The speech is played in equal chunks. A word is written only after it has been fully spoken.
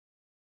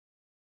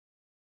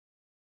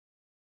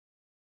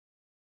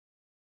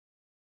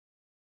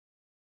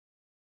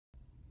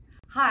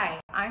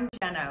Hi, I'm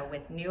Jenna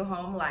with New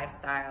Home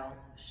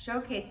Lifestyles,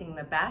 showcasing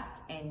the best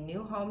in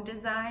new home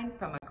design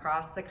from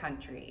across the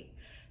country.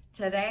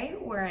 Today,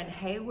 we're in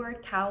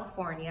Hayward,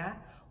 California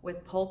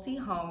with Pulte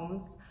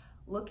Homes,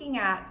 looking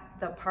at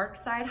the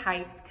Parkside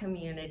Heights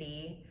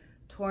community,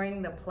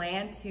 touring the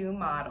Plan 2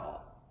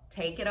 model.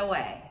 Take it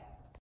away.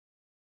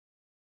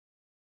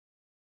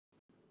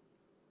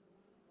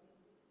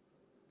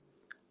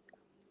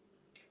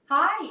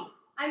 Hi,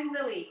 I'm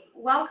Lily.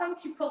 Welcome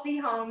to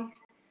Pulte Homes,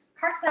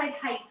 Parkside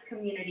Heights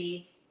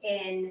community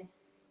in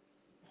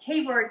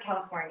Hayward,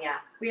 California.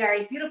 We are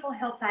a beautiful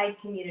hillside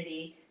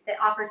community that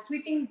offers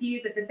sweeping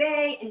views of the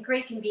bay and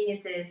great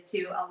conveniences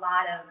to a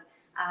lot of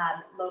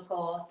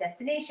local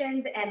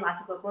destinations and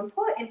lots of local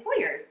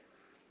employers.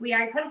 We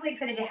are incredibly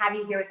excited to have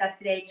you here with us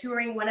today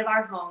touring one of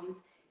our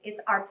homes. It's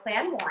our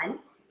Plan 1.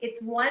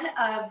 It's one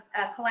of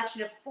a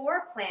collection of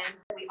 4 plans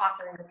that we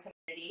offer in the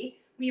community.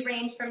 We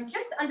range from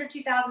just under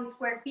 2,000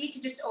 square feet to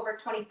just over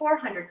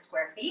 2,400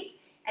 square feet.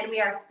 And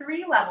we are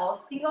 3-level,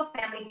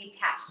 single-family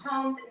detached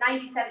homes,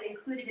 97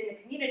 included in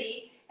the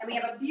community. And we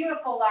have a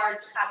beautiful, large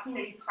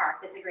community park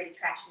that's a great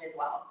attraction as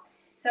well.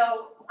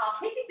 So I'll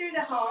take you through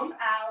the home.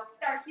 I'll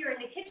start here in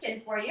the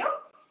kitchen for you.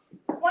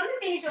 One of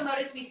the things you'll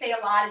notice we say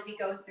a lot as we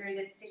go through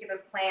this particular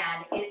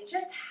plan is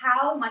just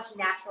how much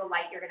natural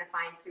light you're going to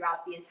find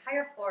throughout the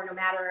entire floor, no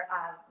matter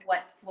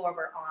what floor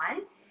we're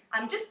on.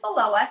 Just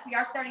below us, we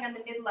are starting on the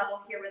mid-level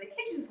here where the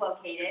kitchen's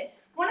located.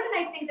 One of the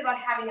nice things about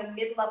having a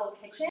mid-level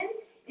kitchen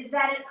is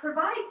that it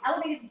provides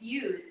elevated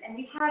views. And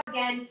we have,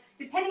 again,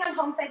 depending on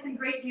home sites, some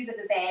great views of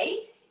the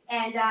bay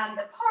and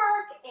the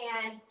park,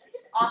 and it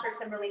just offers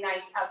some really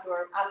nice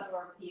outdoor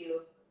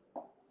view.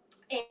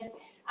 And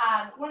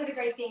one of the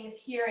great things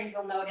here, as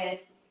you'll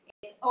notice,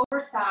 it's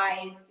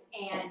oversized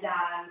and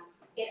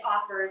it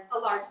offers a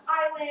large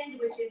island,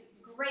 which is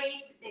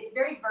great. It's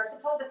very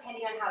versatile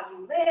depending on how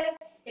you live.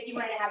 If you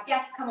wanted to have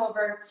guests come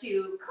over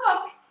to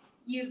cook,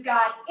 you've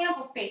got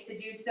ample space to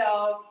do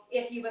so.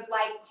 If you would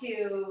like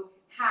to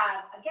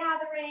have a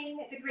gathering,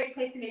 it's a great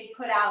place to maybe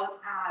put out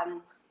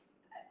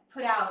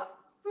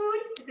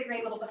food. It's a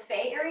great little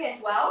buffet area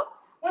as well.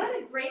 One of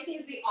the great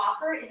things we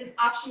offer is this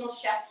optional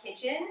chef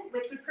kitchen,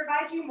 which would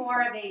provide you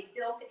more of a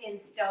built-in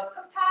stove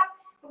cooktop,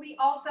 but we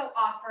also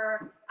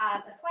offer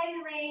a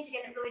sliding range.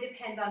 Again, it really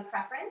depends on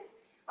preference.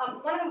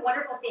 One of the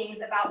wonderful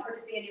things about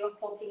purchasing a new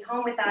Pulte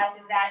home with us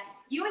is that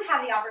you would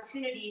have the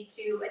opportunity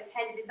to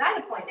attend a design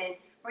appointment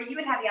where you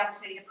would have the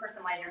opportunity to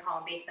personalize your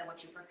home based on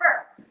what you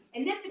prefer.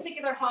 In this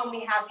particular home,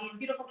 we have these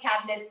beautiful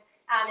cabinets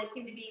that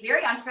seem to be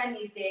very on trend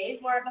these days,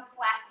 more of a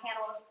flat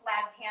panel,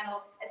 slab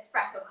panel,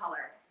 espresso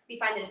color. We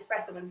find that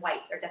espresso and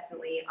white are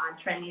definitely on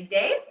trend these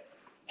days.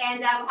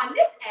 And on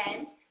this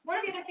end, one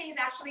of the other things,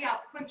 actually, I'll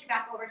point you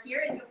back over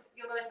here, is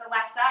you'll notice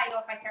Alexa. I know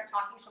if I start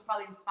talking, she'll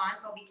probably respond,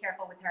 so I'll be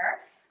careful with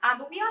her.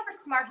 But we offer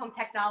smart home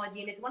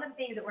technology, and it's one of the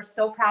things that we're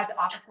so proud to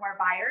offer to our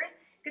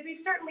buyers, because we've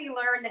certainly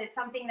learned that it's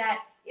something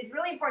that is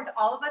really important to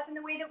all of us in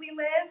the way that we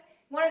live.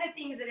 One of the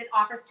things that it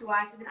offers to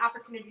us is an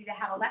opportunity to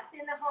have Alexa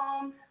in the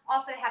home,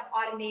 also to have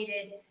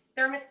automated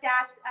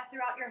thermostats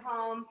throughout your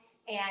home,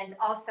 and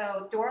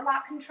also door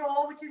lock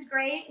control, which is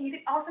great. And you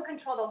can also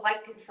control the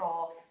light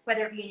control,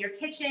 whether it be in your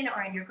kitchen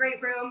or in your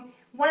great room.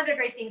 One of the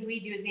great things we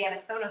do is we have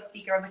a Sonos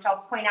speaker, which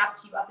I'll point out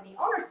to you up in the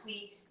owner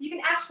suite. You can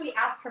actually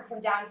ask her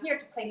from down here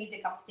to play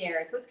music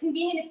upstairs. So it's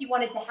convenient if you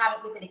wanted to have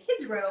it within a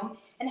kid's room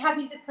and have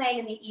music playing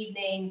in the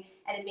evening,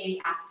 and then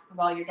maybe ask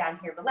while you're down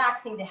here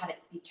relaxing to have it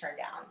be turned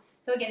down.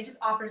 So again, it just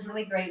offers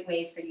really great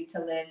ways for you to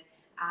live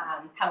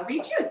however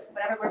you choose,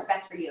 whatever works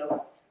best for you.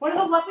 One of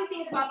the lovely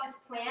things about this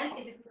plan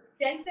is its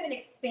extensive and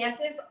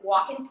expansive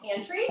walk-in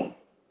pantry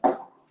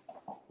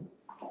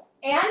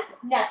and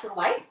natural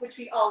light, which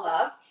we all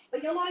love.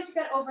 But you'll notice you've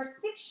got over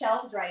 6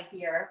 shelves right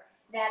here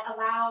that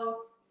allow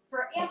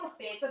for ample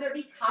space, whether it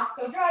be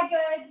Costco dry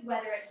goods,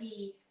 whether it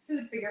be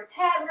food for your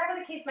pet, whatever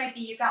the case might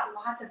be, you've got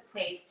lots of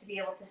place to be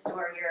able to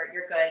store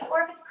your goods.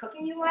 Or if it's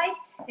cooking you like,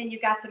 then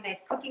you've got some nice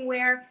cooking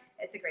ware.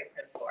 It's a great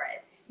place for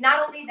it.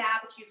 Not only that,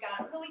 but you've got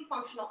a really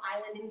functional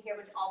island in here,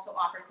 which also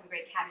offers some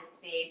great cabinet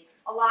space,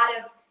 a lot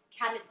of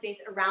cabinet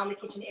space around the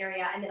kitchen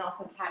area, and then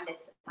also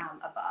cabinets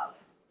above.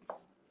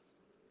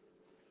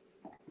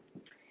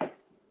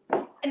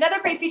 Another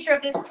great feature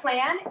of this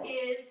plan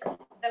is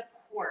the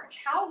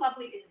porch. How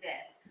lovely is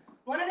this?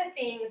 One of the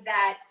things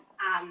that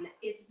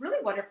is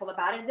really wonderful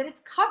about it is that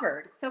it's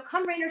covered. So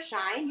come rain or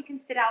shine, you can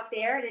sit out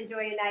there and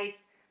enjoy a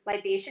nice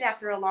libation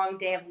after a long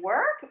day of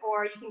work,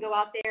 or you can go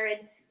out there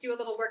and do a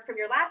little work from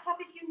your laptop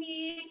if you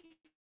need.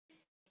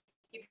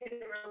 You can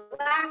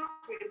relax,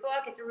 read a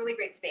book. It's a really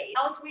great space.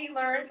 Else we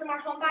learned from our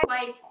home buy,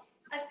 like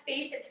a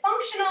space that's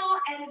functional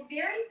and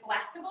very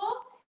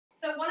flexible.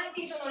 So one of the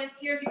things you'll notice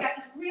here is we've got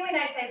this really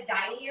nice sized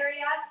dining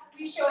area.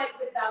 We show it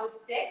with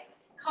 6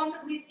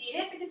 comfortably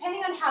seated, but depending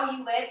on how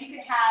you live, you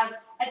could have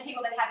a table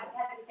that has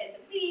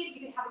extensive leaves.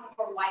 You can have a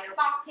more wider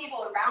box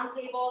table or round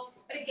table.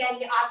 But again,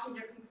 the options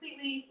are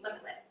completely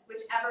limitless,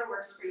 whichever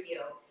works for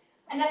you.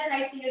 Another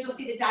nice thing is you'll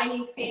see the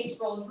dining space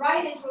rolls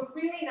right into a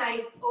really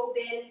nice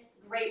open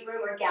great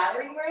room or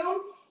gathering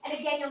room. And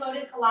again, you'll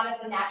notice a lot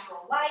of the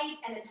natural light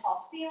and the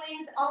tall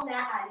ceilings, all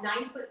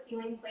 9-foot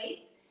ceiling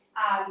plates,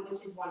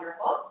 which is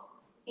wonderful.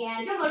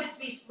 And you'll notice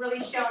we've really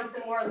shown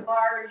some more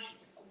large,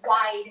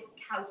 wide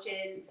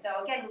couches.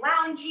 So again,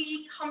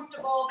 loungy,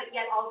 comfortable, but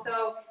yet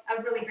also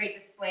a really great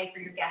display for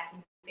your guests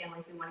and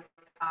family who want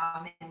to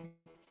come and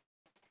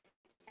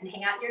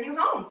hang out in your new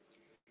home.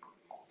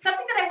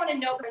 Something that I want to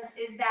note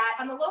is that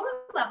on the lower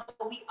level,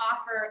 we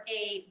offer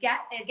a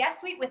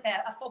guest suite with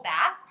a full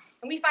bath.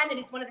 And we find that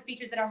it's one of the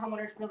features that our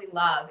homeowners really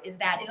love is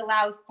that it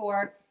allows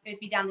for, it would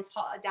be down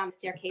the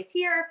staircase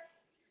here.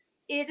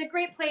 It is a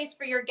great place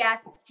for your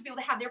guests to be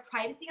able to have their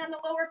privacy on the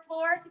lower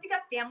floor. So if you've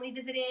got family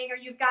visiting or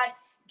you've got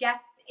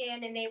guests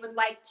in and they would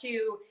like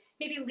to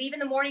maybe leave in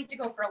the morning to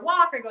go for a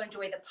walk or go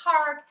enjoy the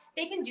park,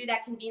 they can do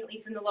that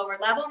conveniently from the lower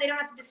level. They don't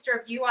have to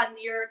disturb you on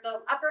the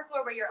upper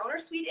floor where your owner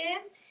suite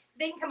is.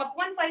 They can come up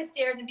one flight of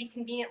stairs and be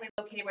conveniently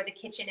located where the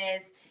kitchen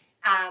is,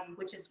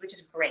 which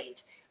is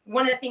great.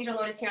 One of the things you'll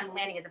notice here on the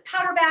landing is a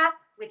powder bath,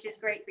 which is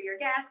great for your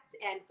guests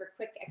and for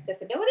quick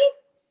accessibility.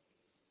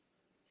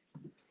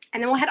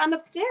 And then we'll head on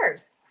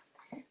upstairs.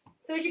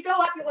 So as you go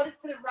up, you'll notice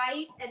to the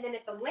right, and then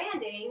at the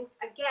landing,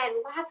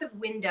 again, lots of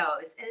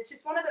windows. And it's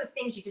just one of those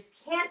things you just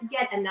can't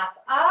get enough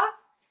of.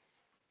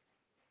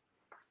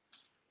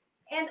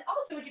 And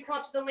also, as you come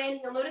up to the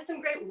landing, you'll notice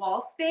some great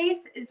wall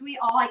space, as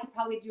I could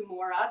probably do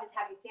more of, is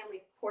having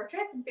family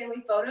portraits and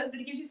family photos, but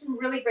it gives you some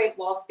really great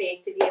wall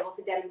space to be able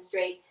to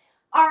demonstrate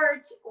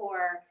art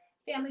or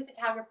family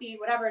photography,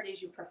 whatever it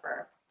is you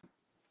prefer.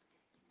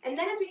 And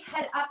then as we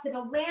head up to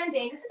the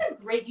landing, this is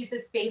a great use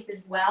of space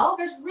as well.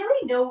 There's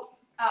really no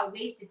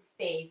wasted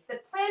space. The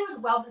plan was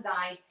well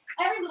designed.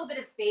 Every little bit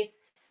of space,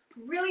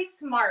 really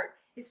smart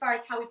as far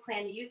as how we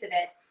plan the use of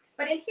it.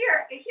 But in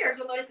here,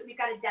 you'll notice that we've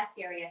got a desk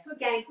area. So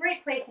again, a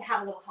great place to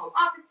have a little home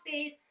office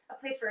space, a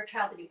place for a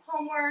child to do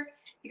homework.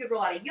 You could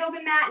roll out a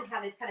yoga mat and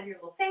have this kind of your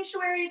little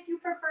sanctuary if you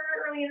prefer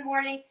early in the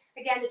morning.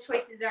 Again, the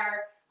choices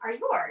are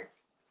yours.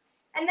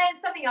 And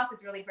then something else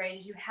that's really great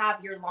is you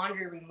have your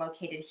laundry room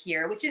located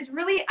here, which is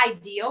really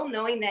ideal,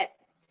 knowing that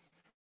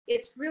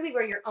it's really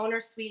where your owner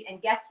suite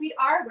and guest suite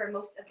are, where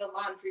most of the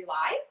laundry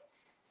lies.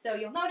 So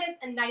you'll notice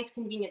a nice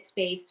convenient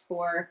space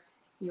for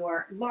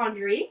your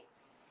laundry.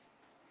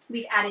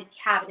 We've added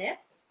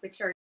cabinets,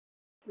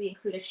 we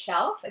include a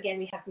shelf. Again,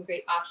 we have some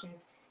great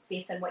options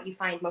based on what you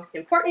find most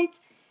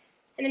important.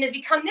 And then as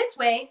we come this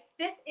way,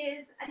 this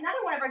is another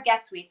one of our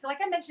guest suites. So like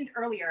I mentioned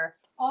earlier,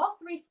 all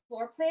three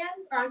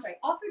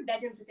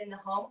bedrooms within the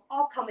home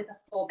all come with a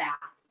full bath,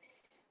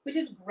 which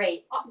is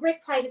great.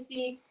 Great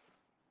privacy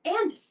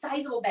and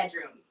sizable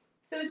bedrooms.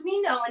 So as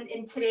we know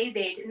in today's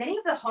age, many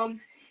of the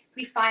homes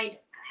we find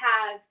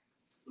have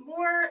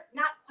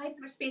not quite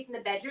so much space in the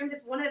bedrooms.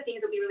 It's one of the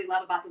things that we really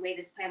love about the way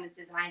this plan was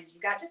designed is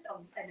you've got just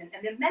an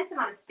immense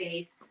amount of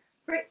space,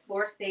 great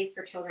floor space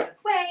for children to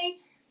play.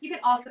 You can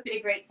also fit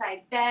a great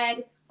size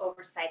bed,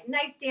 oversized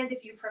nightstands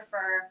if you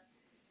prefer,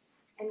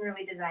 and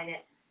really design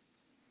it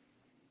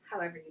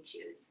however you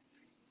choose.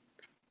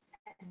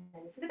 And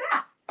then this is the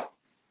bath.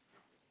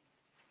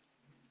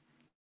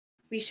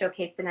 We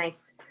showcase the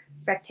nice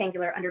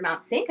rectangular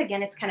undermount sink.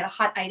 Again, it's kind of a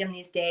hot item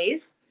these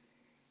days.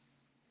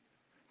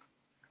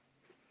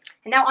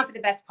 And now on to the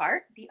best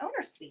part, the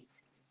owner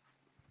suite.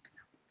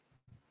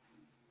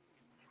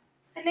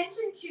 I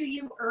mentioned to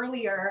you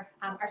earlier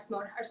our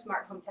smart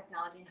home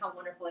technology and how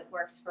wonderful it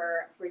works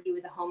for you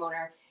as a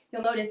homeowner.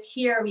 You'll notice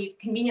here we've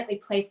conveniently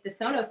placed the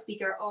Sonos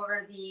speaker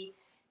over the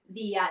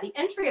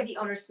entry of the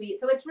owner suite.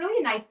 So it's really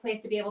a nice place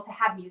to be able to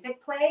have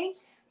music play,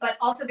 but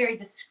also very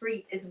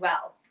discreet as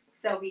well.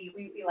 So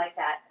we like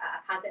that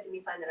concept, and we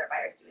find that our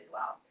buyers do as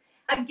well.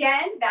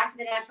 Again, back to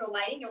the natural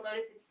lighting, you'll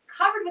notice it's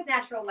covered with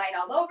natural light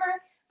all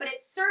over, but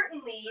it's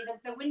certainly,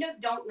 the windows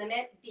don't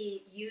limit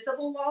the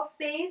usable wall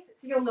space.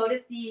 So you'll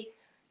notice the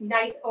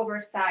nice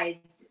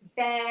oversized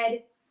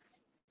bed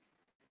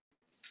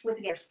with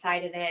the other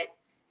side of it,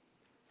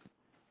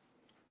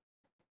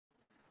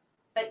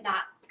 but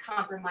not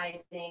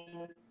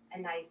compromising a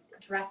nice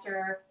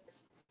dresser.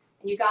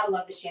 And you gotta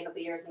love the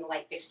chandeliers and the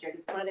light fixtures.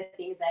 It's one of the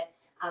things that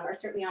are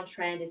certainly on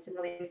trend is some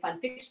really fun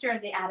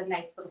fixtures. They add a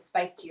nice little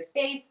spice to your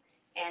space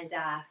and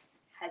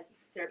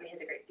certainly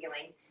has a great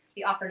feeling.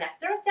 We offer Nest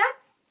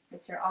thermostats,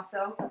 which are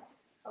also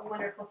a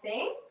wonderful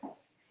thing.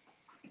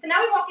 So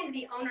now we walk into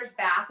the owner's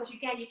bath, which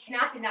again, you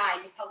cannot deny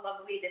just how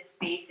lovely this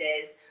space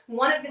is.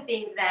 One of the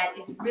things that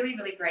is really,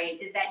 really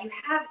great is that you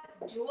have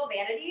dual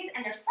vanities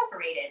and they're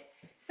separated.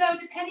 So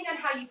depending on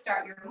how you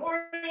start your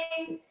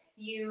morning,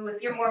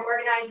 if you're more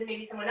organized than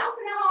maybe someone else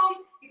in the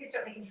home, you can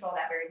certainly control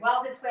that very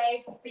well this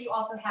way. But you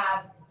also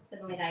have some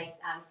really nice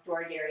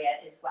storage area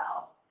as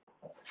well.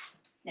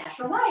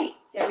 Natural light,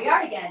 there we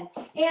are again.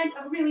 And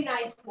a really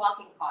nice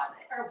walk-in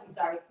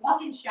closet,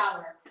 walk-in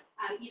shower,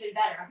 even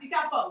better. We've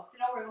got both, so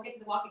don't worry, we'll get to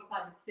the walk-in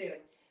closet soon.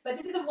 But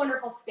this is a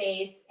wonderful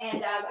space,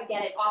 and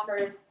again, it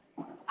offers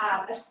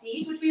a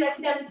seat, which we like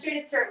to demonstrate.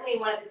 Is certainly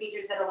one of the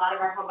features that a lot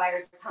of our home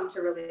buyers come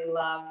to really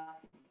love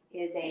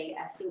is a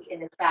sink in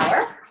the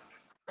shower.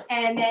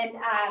 And then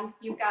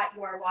you've got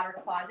your water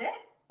closet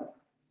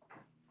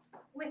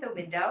with a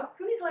window.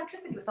 Who needs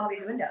electricity with all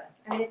these windows?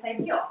 I mean, it's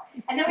ideal.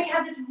 And then we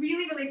have this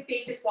really, really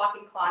spacious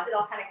walk-in closet.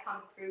 I'll kind of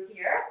come through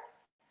here.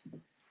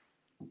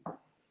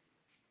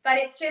 But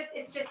it's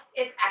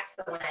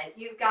excellent.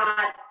 You've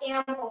got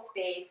ample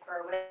space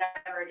for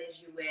whatever it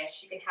is you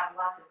wish. You can have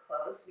lots of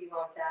clothes. We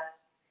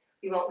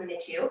won't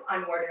limit you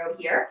on wardrobe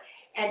here.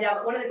 And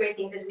one of the great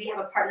things is we have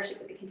a partnership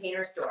with the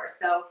Container Store.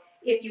 So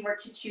if you were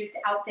to choose to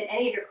outfit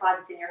any of your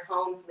closets in your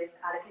homes with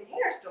the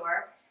Container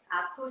Store,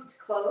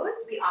 post-close,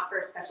 we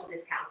offer special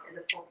discounts as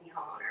a Pulte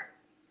homeowner.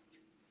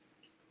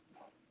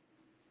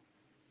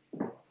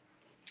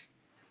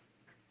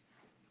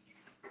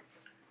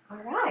 All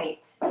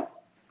right.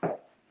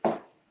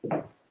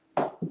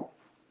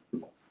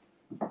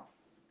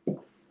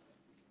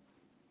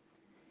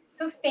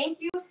 So thank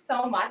you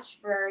so much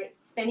for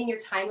spending your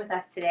time with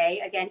us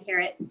today, again, here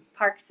at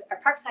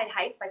Parkside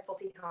Heights by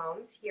Pulte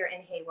Homes here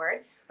in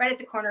Hayward, right at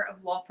the corner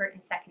of Walpert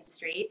and 2nd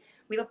Street.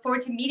 We look forward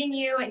to meeting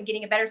you and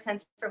getting a better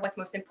sense for what's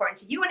most important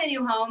to you in a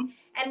new home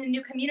and the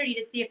new community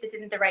to see if this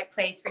isn't the right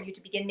place for you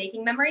to begin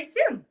making memories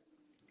soon.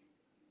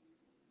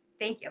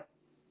 Thank you.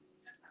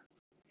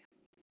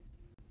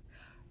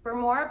 For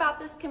more about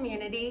this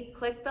community,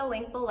 click the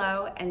link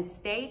below and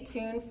stay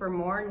tuned for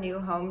more new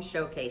home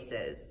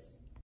showcases.